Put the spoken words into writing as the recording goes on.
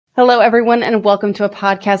Hello, everyone, and welcome to a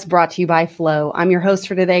podcast brought to you by FLO. I'm your host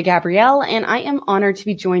for today, Gabrielle, and I am honored to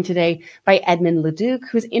be joined today by Edmund Leduc,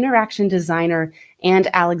 who's interaction designer,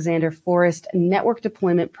 and Alexander Forrest, network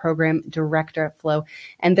deployment program director at FLO.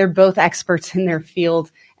 And they're both experts in their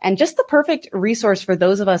field and just the perfect resource for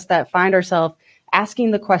those of us that find ourselves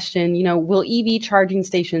asking the question, will EV charging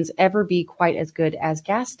stations ever be quite as good as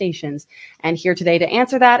gas stations? And here today to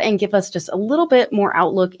answer that and give us just a little bit more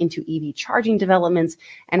outlook into EV charging developments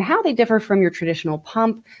and how they differ from your traditional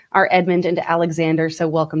pump are Edmund and Alexander. So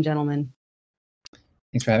welcome, gentlemen.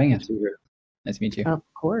 Thanks for having us. Nice to meet you. Of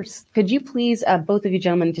course. Could you please, both of you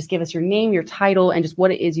gentlemen, just give us your name, your title, and just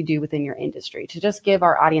what it is you do within your industry to just give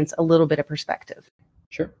our audience a little bit of perspective?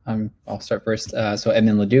 Sure. I'll start first. So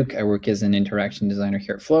Edmund Leduc, I work as an interaction designer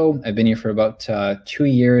here at FLO. I've been here for about 2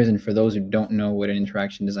 years. And for those who don't know what an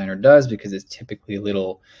interaction designer does, because it's typically a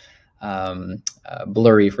little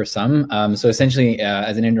blurry for some. So essentially,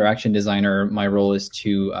 as an interaction designer, my role is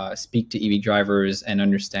to speak to EV drivers and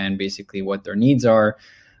understand basically what their needs are,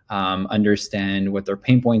 understand what their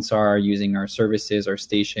pain points are using our services, our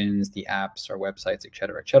stations, the apps, our websites, et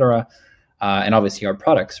cetera, and obviously our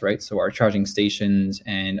products, right? So our charging stations,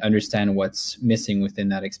 and understand what's missing within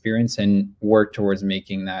that experience and work towards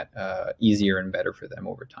making that easier and better for them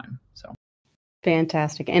over time. So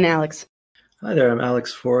fantastic. And Alex? Hi there, I'm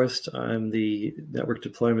Alex Forrest. I'm the Network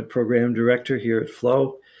Deployment Program Director here at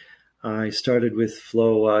FLO. I started with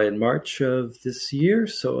FLO in March of this year,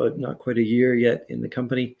 so not quite a year yet in the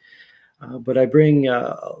company. But I bring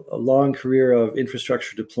a long career of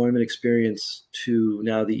infrastructure deployment experience to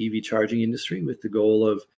now the EV charging industry with the goal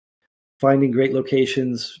of finding great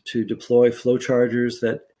locations to deploy FLO chargers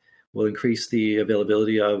that will increase the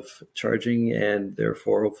availability of charging and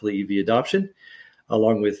therefore hopefully EV adoption,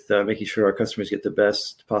 along with making sure our customers get the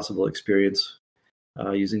best possible experience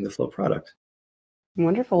using the FLO product.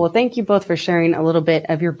 Wonderful. Well, thank you both for sharing a little bit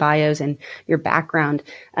of your bios and your background.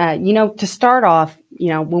 To start off,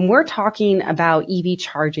 when we're talking about EV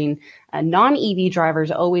charging, non-EV drivers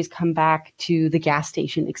always come back to the gas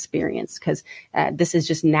station experience because this is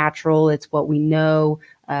just natural. It's what we know.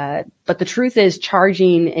 But the truth is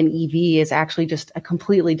charging an EV is actually just a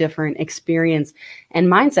completely different experience and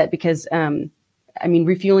mindset because,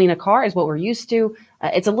 refueling a car is what we're used to.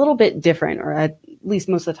 It's a little bit different, or at least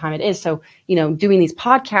most of the time it is. So, doing these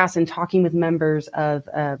podcasts and talking with members of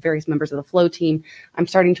various members of the FLO team, I'm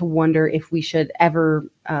starting to wonder if we should ever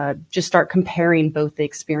just start comparing both the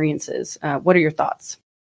experiences. What are your thoughts?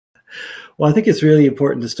 Well, I think it's really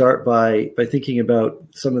important to start by thinking about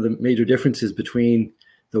some of the major differences between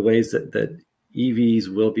the ways that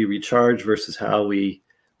EVs will be recharged versus how we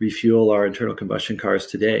refuel our internal combustion cars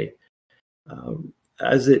today.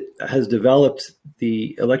 As it has developed,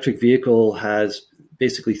 the electric vehicle has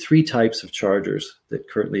basically 3 types of chargers that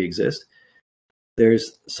currently exist.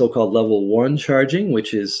 There's so-called level 1 charging,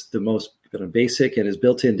 which is the most basic and is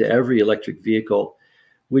built into every electric vehicle,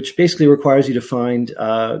 which basically requires you to find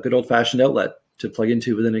a good old-fashioned outlet to plug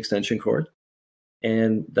into with an extension cord,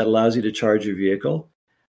 and that allows you to charge your vehicle.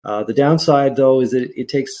 The downside, though, is that it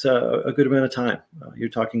takes a good amount of time. You're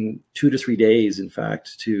talking 2 to 3 days, in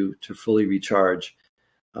fact, to fully recharge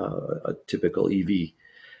a typical EV.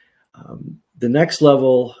 The next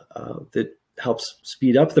level that helps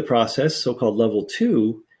speed up the process, so-called level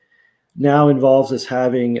 2, now involves us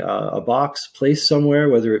having a box placed somewhere,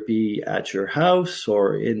 whether it be at your house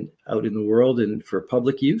or out in the world and for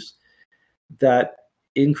public use, that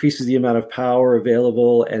increases the amount of power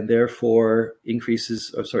available and therefore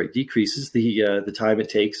decreases the time it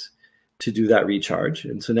takes to do that recharge.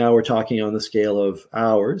 And so now we're talking on the scale of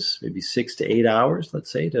hours, maybe 6 to 8 hours,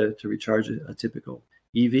 let's say, to recharge a typical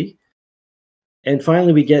EV. And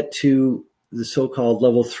finally, we get to the so-called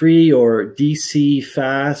level 3 or DC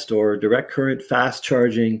fast or direct current fast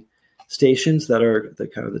charging stations that are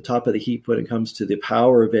the top of the heap when it comes to the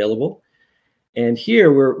power available. And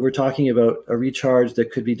here we're talking about a recharge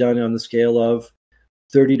that could be done on the scale of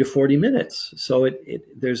 30 to 40 minutes. So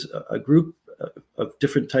there's a group of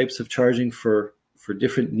different types of charging for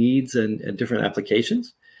different needs and different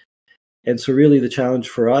applications. And so really the challenge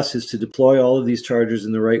for us is to deploy all of these chargers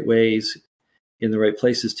in the right ways, in the right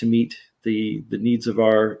places to meet the needs of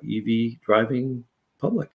our EV driving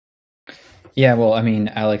public. Yeah, well,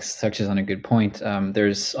 Alex touches on a good point.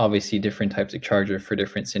 There's obviously different types of charger for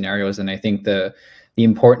different scenarios. And I think the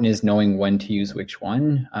important is knowing when to use which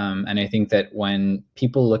one. And I think that when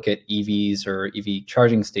people look at EVs or EV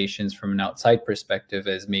charging stations from an outside perspective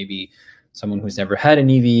as maybe someone who's never had an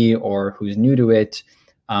EV or who's new to it,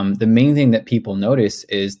 The main thing that people notice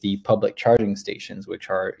is the public charging stations, which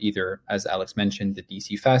are either, as Alex mentioned, the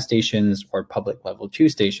DC fast stations or public level 2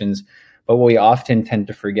 stations. But what we often tend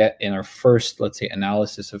to forget in our first, let's say,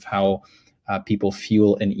 analysis of how people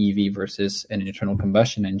fuel an EV versus an internal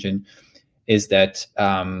combustion engine is that,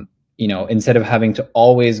 instead of having to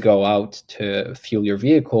always go out to fuel your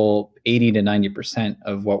vehicle, 80 to 90%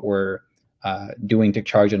 of what we're doing to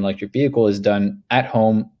charge an electric vehicle is done at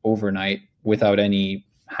home overnight without any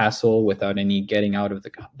hassle, without any getting out of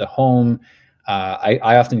the home.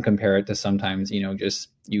 I often compare it to sometimes, just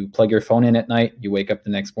you plug your phone in at night, you wake up the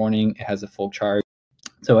next morning, it has a full charge.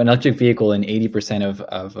 So an electric vehicle in 80%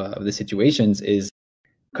 of the situations is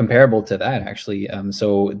comparable to that, actually.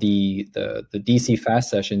 So the DC fast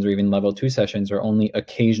sessions or even level 2 sessions are only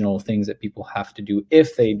occasional things that people have to do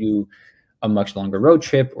if they do a much longer road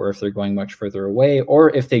trip, or if they're going much further away, or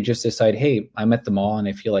if they just decide, hey, I'm at the mall and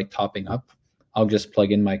I feel like topping up, I'll just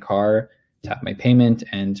plug in my car, tap my payment,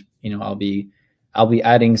 and I'll be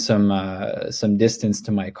adding some distance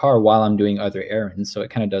to my car while I'm doing other errands. So it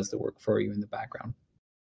kind of does the work for you in the background.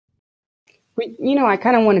 I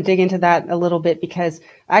kind of want to dig into that a little bit, because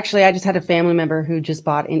actually I just had a family member who just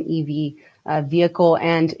bought an EV vehicle,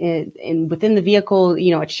 and within the vehicle,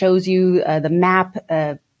 it shows you the map.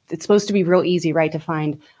 It's supposed to be real easy, right, to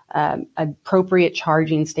find appropriate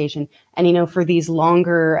charging station. And, for these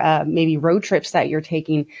longer, maybe road trips that you're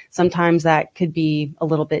taking, sometimes that could be a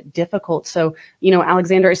little bit difficult. So,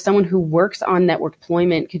 Alexander, as someone who works on network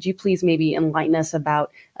deployment, could you please maybe enlighten us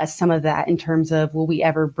about some of that in terms of, will we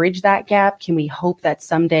ever bridge that gap? Can we hope that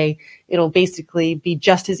someday it'll basically be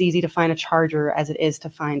just as easy to find a charger as it is to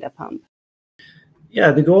find a pump?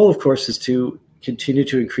 Yeah, the goal, of course, is to continue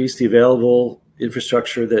to increase the available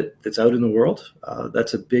infrastructure that's out in the world.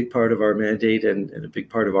 That's a big part of our mandate and a big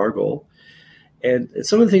part of our goal. And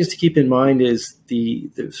some of the things to keep in mind is the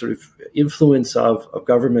sort of influence of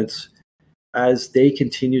governments as they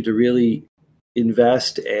continue to really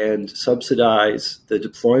invest and subsidize the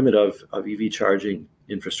deployment of EV charging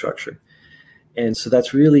infrastructure. And so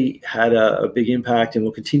that's really had a big impact, and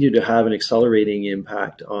will continue to have an accelerating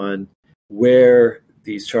impact on where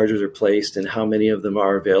these chargers are placed and how many of them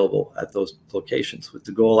are available at those locations, with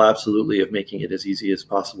the goal absolutely of making it as easy as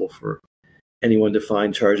possible for anyone to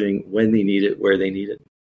find charging when they need it, where they need it.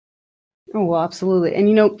 Oh, well, absolutely.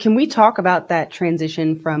 And, can we talk about that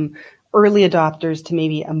transition from early adopters to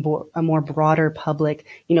maybe a more broader public?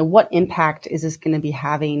 What impact is this going to be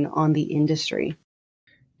having on the industry?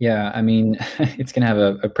 Yeah, I mean, it's going to have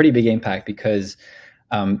a pretty big impact, because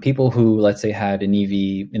people who, let's say, had an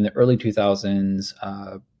EV in the early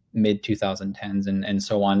 2000s, mid 2010s, and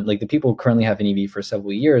so on, like the people who currently have an EV for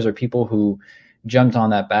several years, are people who jumped on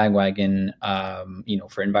that bandwagon,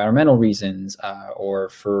 for environmental reasons, or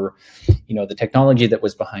for, the technology that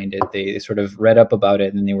was behind it. They sort of read up about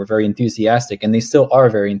it and they were very enthusiastic, and they still are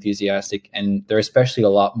very enthusiastic. And they're especially a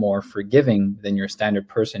lot more forgiving than your standard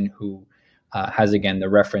person who has, again, the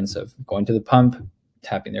reference of going to the pump,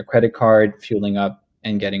 tapping their credit card, fueling up,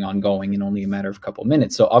 and getting on going in only a matter of a couple of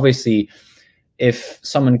minutes. So obviously, if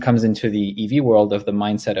someone comes into the EV world of the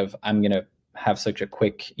mindset of, I'm going to have such a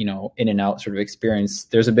quick, in and out sort of experience,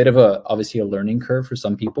 there's a bit of obviously a learning curve for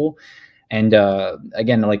some people. And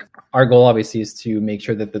again, like, our goal obviously is to make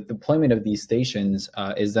sure that the deployment of these stations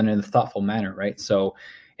is done in a thoughtful manner, right? So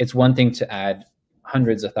it's one thing to add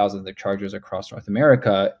hundreds of thousands of chargers across North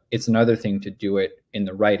America. It's another thing to do it in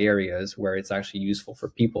the right areas where it's actually useful for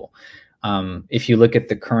people. If you look at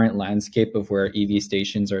the current landscape of where EV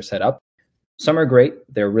stations are set up, some are great.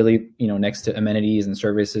 They're really, next to amenities and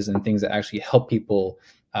services and things that actually help people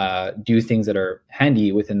do things that are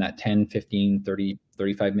handy within that 10, 15, 30,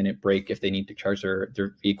 35-minute break if they need to charge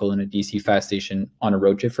their vehicle in a DC fast station on a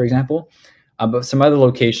road trip, for example. But some other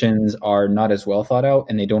locations are not as well thought out,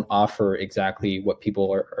 and they don't offer exactly what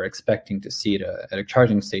people are expecting to see at a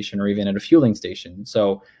charging station or even at a fueling station.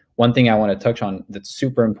 So one thing I want to touch on that's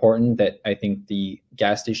super important, that I think the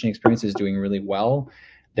gas station experience is doing really well,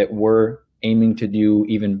 that we're aiming to do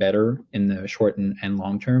even better in the short and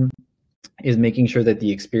long term, is making sure that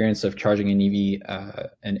the experience of charging an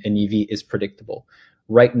EV is predictable.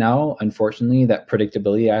 Right now, unfortunately, that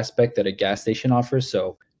predictability aspect that a gas station offers,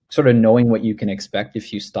 so sort of knowing what you can expect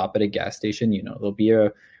if you stop at a gas station, there'll be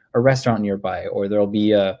a restaurant nearby, or there'll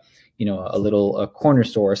be a little corner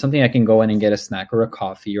store, or something I can go in and get a snack or a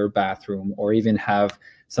coffee or bathroom, or even have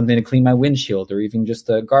something to clean my windshield, or even just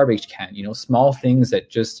a garbage can, small things that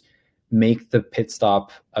just make the pit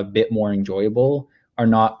stop a bit more enjoyable are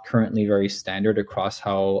not currently very standard across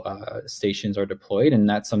how stations are deployed. And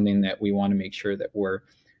that's something that we want to make sure that we're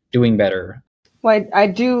doing better. Well, I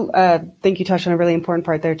do think you touched on a really important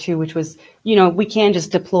part there too, which was, we can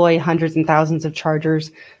just deploy hundreds and thousands of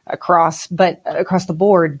chargers across the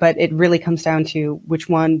board, but it really comes down to which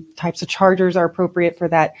types of chargers are appropriate for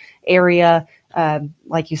that area.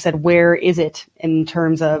 Like you said, where is it in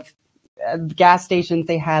terms of gas stations?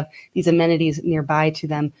 They have these amenities nearby to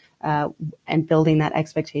them, and building that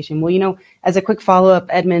expectation. Well, as a quick follow-up,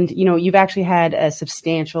 Edmund, you've actually had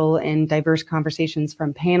substantial and diverse conversations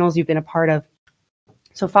from panels you've been a part of.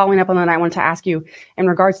 So following up on that, I wanted to ask you, in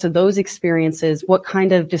regards to those experiences, what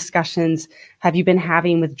kind of discussions have you been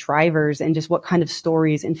having with drivers, and just what kind of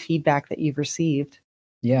stories and feedback that you've received?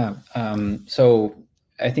 Yeah, so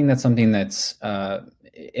I think that's something that's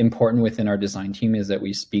important within our design team, is that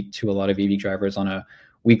we speak to a lot of EV drivers on a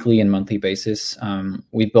weekly and monthly basis.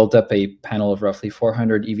 We've built up a panel of roughly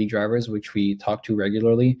 400 EV drivers, which we talk to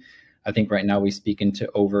regularly. I think right now we speak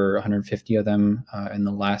into over 150 of them in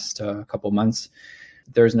the last couple months.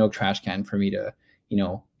 There's no trash can for me to,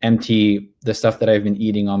 empty the stuff that I've been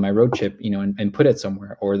eating on my road trip, and put it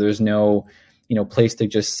somewhere. Or there's no, place to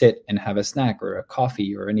just sit and have a snack or a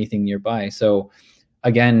coffee or anything nearby. So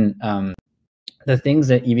again, the things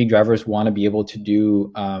that EV drivers want to be able to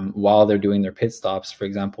do while they're doing their pit stops, for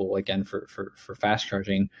example, again, for fast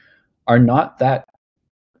charging, are not that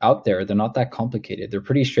out there. They're not that complicated. They're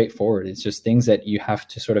pretty straightforward. It's just things that you have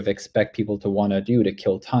to sort of expect people to want to do to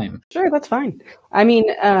kill time. Sure, that's fine. I mean,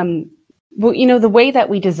 well, the way that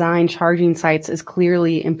we design charging sites is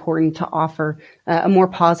clearly important to offer a more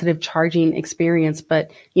positive charging experience.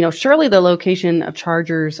 But, surely the location of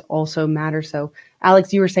chargers also matters. So,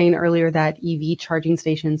 Alex, you were saying earlier that EV charging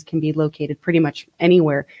stations can be located pretty much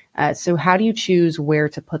anywhere. So how do you choose where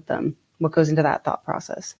to put them? What goes into that thought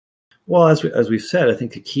process? Well, as we've said, I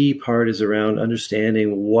think the key part is around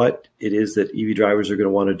understanding what it is that EV drivers are going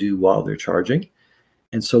to want to do while they're charging.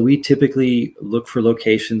 And so we typically look for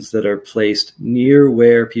locations that are placed near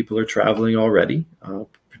where people are traveling already,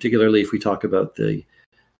 particularly if we talk about the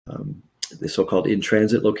so-called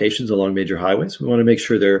in-transit locations along major highways. We want to make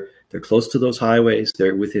sure they're close to those highways,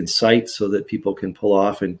 they're within sight so that people can pull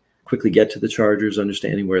off and quickly get to the chargers,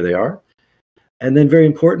 understanding where they are. And then very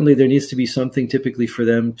importantly, there needs to be something typically for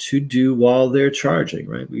them to do while they're charging,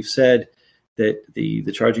 right? We've said that the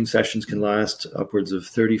charging sessions can last upwards of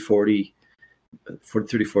 30, 40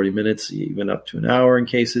 minutes, even up to an hour in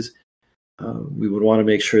cases. We would want to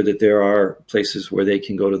make sure that there are places where they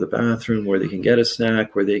can go to the bathroom, where they can get a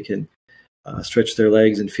snack, where they can stretch their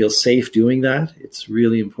legs and feel safe doing that. It's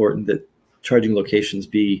really important that charging locations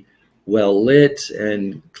be well lit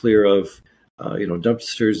and clear of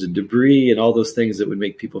dumpsters and debris and all those things that would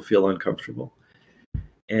make people feel uncomfortable.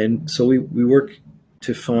 And so we work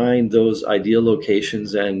to find those ideal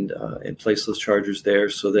locations and place those chargers there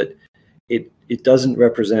so that it doesn't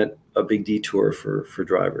represent a big detour for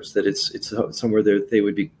drivers, that it's somewhere that they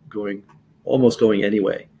would be almost going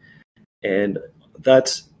anyway. And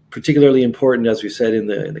that's particularly important, as we said, in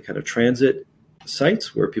the kind of transit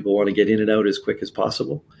sites where people want to get in and out as quick as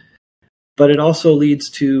possible. But it also leads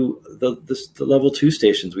to the level 2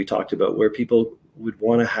 stations we talked about, where people would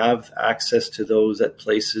want to have access to those at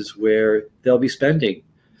places where they'll be spending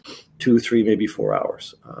 2, 3, maybe 4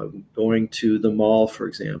 hours, going to the mall, for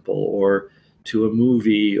example, or to a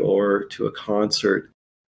movie or to a concert.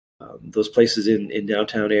 Those places in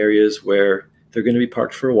downtown areas where they're going to be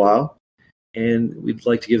parked for a while, and we'd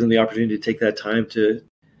like to give them the opportunity to take that time to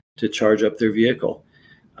charge up their vehicle.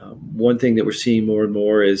 One thing that we're seeing more and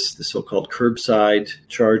more is the so-called curbside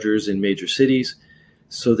chargers in major cities,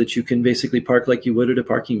 so that you can basically park like you would at a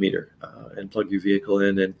parking meter and plug your vehicle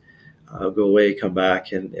in and go away, come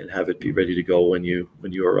back, and have it be ready to go when you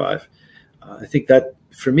arrive. I think that,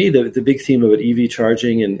 for me, the big theme of it, EV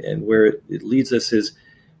charging and where it leads us is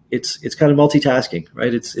it's kind of multitasking,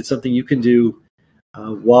 right? It's something you can do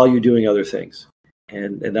while you're doing other things.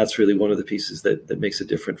 And that's really one of the pieces that makes it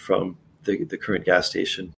different from the current gas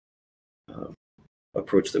station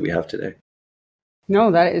approach that we have today.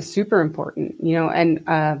 No, that is super important, and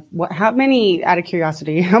how many, out of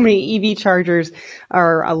curiosity, how many EV chargers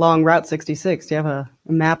are along Route 66? Do you have a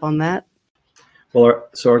map on that? Well,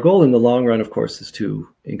 our goal in the long run, of course, is to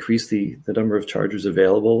increase the number of chargers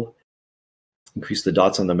available, increase the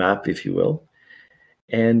dots on the map, if you will.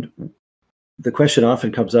 And the question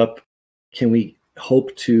often comes up, can we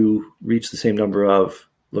hope to reach the same number of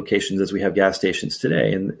locations as we have gas stations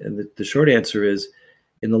today? And the short answer is,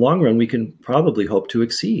 in the long run, we can probably hope to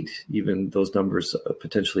exceed even those numbers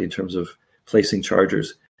potentially in terms of placing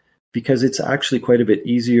chargers, because it's actually quite a bit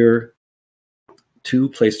easier to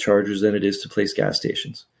place chargers than it is to place gas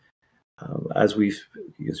stations. as you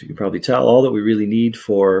can probably tell, all that we really need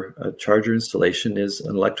for a charger installation is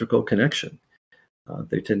an electrical connection.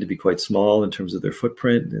 They tend to be quite small in terms of their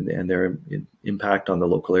footprint and their impact on the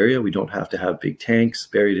local area. We don't have to have big tanks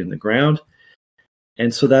buried in the ground.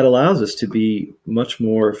 And so that allows us to be much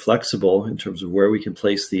more flexible in terms of where we can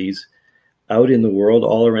place these out in the world,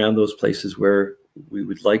 all around those places where we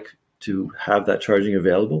would like to have that charging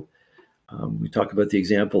available. We talk about the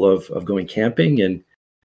example of going camping, and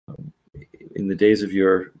in the days of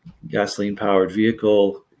your gasoline-powered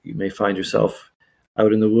vehicle, you may find yourself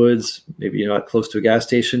out in the woods, maybe you're not close to a gas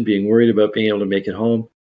station, being worried about being able to make it home.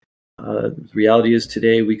 The reality is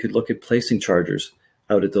today we could look at placing chargers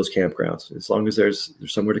out at those campgrounds. As long as there's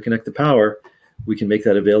somewhere to connect the power, we can make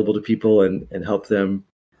that available to people and help them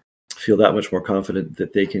feel that much more confident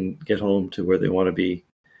that they can get home to where they want to be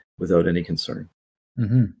without any concern.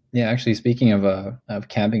 Mm-hmm. Yeah, actually, speaking of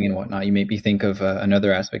camping and whatnot, you made me think of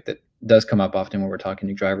another aspect that does come up often when we're talking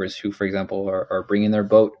to drivers who, for example, are bringing their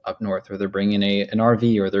boat up north, or they're bringing an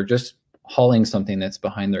RV, or they're just hauling something that's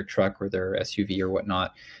behind their truck or their SUV or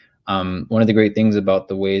whatnot. One of the great things about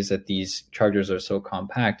the ways that these chargers are so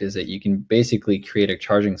compact is that you can basically create a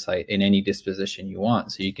charging site in any disposition you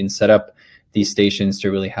want. So you can set up these stations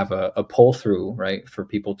to really have a pull through, right, for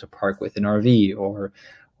people to park with an RV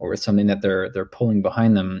or something that they're pulling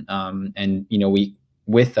behind them. And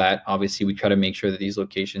with that, obviously, we try to make sure that these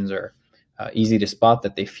locations are easy to spot,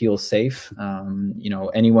 that they feel safe.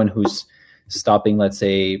 Anyone who's stopping, let's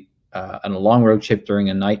say, on a long road trip during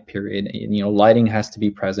a night period, lighting has to be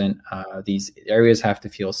present. These areas have to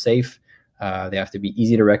feel safe. They have to be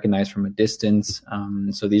easy to recognize from a distance.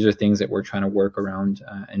 So these are things that we're trying to work around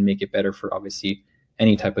and make it better for, obviously,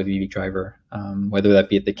 any type of EV driver, whether that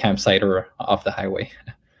be at the campsite or off the highway.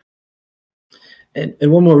 And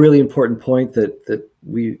one more really important point that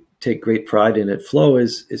we take great pride in at FLO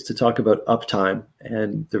is to talk about uptime,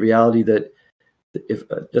 and the reality that if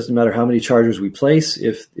it doesn't matter how many chargers we place,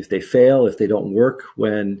 if they fail, if they don't work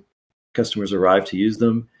when customers arrive to use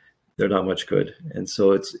them, they're not much good. And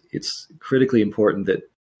so it's critically important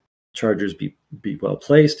that chargers be well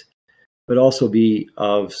placed, but also be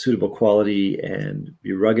of suitable quality and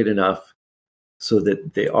be rugged enough so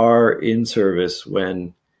that they are in service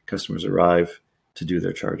when customers arrive to do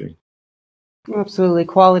their charging. Absolutely.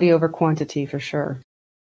 Quality over quantity, for sure.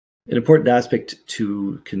 An important aspect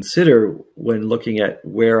to consider when looking at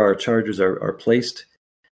where our chargers are placed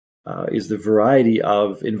is the variety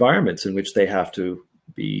of environments in which they have to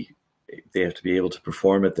be able to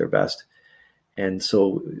perform at their best. And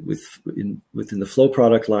so within the FLO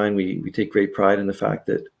product line, we take great pride in the fact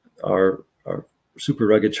that our super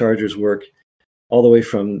rugged chargers work all the way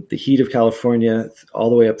from the heat of California all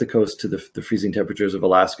the way up the coast to the freezing temperatures of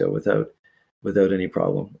Alaska without any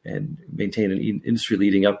problem, and maintain an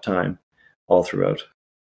industry-leading uptime all throughout.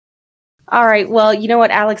 All right. Well, you know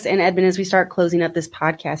what, Alex and Edmund, as we start closing up this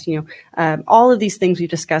podcast, all of these things we've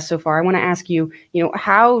discussed so far, I want to ask you,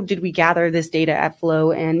 how did we gather this data at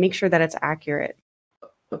FLO and make sure that it's accurate?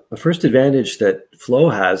 A first advantage that FLO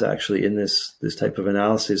has actually in this type of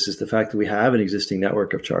analysis is the fact that we have an existing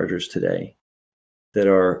network of chargers today that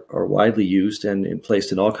are widely used and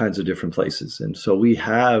placed in all kinds of different places. And so we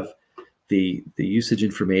have the usage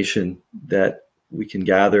information that we can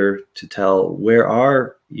gather to tell where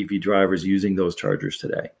are EV drivers using those chargers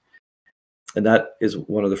today. And that is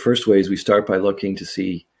one of the first ways we start, by looking to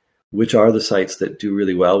see which are the sites that do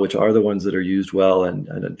really well, which are the ones that are used well,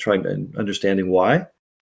 and trying and understanding why.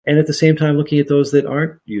 And at the same time, looking at those that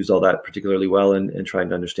aren't used all that particularly well and trying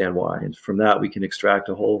to understand why. And from that, we can extract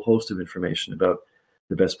a whole host of information about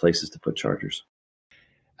the best places to put chargers.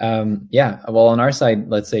 Well, on our side,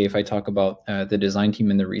 let's say if I talk about the design team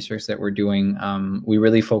and the research that we're doing, we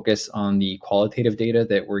really focus on the qualitative data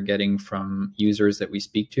that we're getting from users that we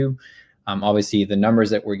speak to. Obviously, the numbers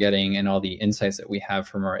that we're getting and all the insights that we have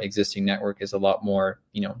from our existing network is a lot more,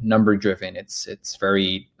 number driven. It's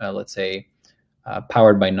very, let's say,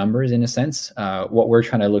 powered by numbers in a sense. What we're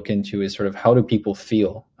trying to look into is sort of how do people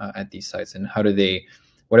feel at these sites, and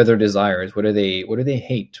what are their desires? What do they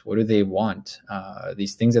hate? What do they want?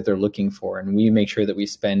 These things that they're looking for. And we make sure that we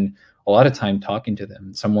spend a lot of time talking to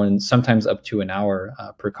them, sometimes up to an hour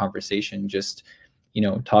per conversation, just,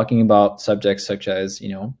 talking about subjects such as,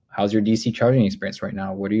 how's your DC charging experience right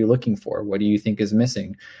now? What are you looking for? What do you think is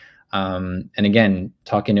missing? And again,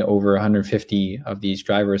 talking to over 150 of these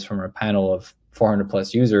drivers from our panel of 400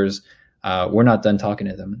 plus users, we're not done talking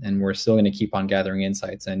to them, and we're still going to keep on gathering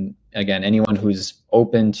insights. And again, anyone who's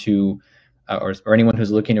open to, or anyone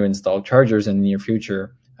who's looking to install chargers in the near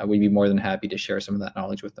future, we'd be more than happy to share some of that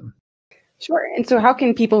knowledge with them. Sure. And so how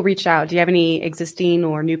can people reach out? Do you have any existing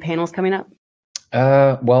or new panels coming up?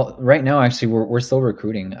 Well, right now, actually, we're still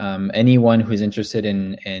recruiting. Anyone who's interested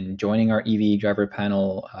in joining our EV driver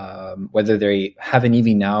panel, whether they have an EV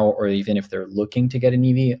now or even if they're looking to get an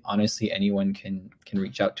EV, honestly, anyone can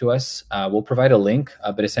reach out to us. We'll provide a link,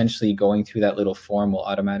 but essentially going through that little form will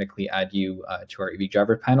automatically add you to our EV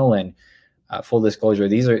driver panel. And full disclosure,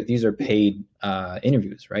 these are paid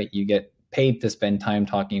interviews, right? You get paid to spend time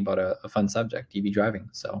talking about a fun subject, EV driving.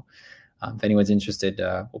 So if anyone's interested,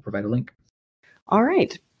 we'll provide a link. All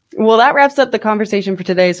right. Well, that wraps up the conversation for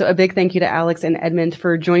today. So a big thank you to Alex and Edmund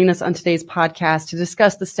for joining us on today's podcast to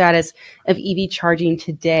discuss the status of EV charging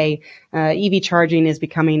today. EV charging is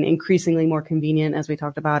becoming increasingly more convenient, as we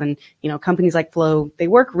talked about. And, companies like FLO, they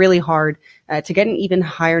work really hard to get an even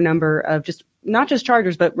higher number of not just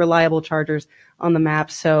chargers, but reliable chargers on the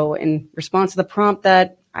map. So in response to the prompt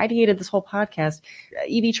that ideated this whole podcast,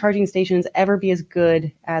 EV charging stations ever be as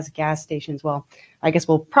good as gas stations? Well, I guess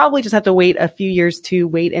we'll probably just have to wait a few years to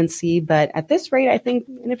wait and see. But at this rate, I think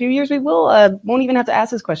in a few years we won't even have to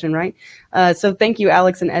ask this question, right? So thank you,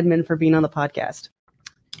 Alex and Edmund, for being on the podcast.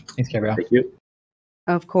 Thanks, Gabrielle. Thank you.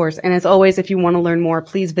 Of course. And as always, if you want to learn more,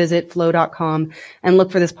 please visit FLO.com and look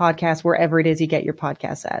for this podcast wherever it is you get your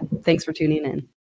podcasts at. Thanks for tuning in.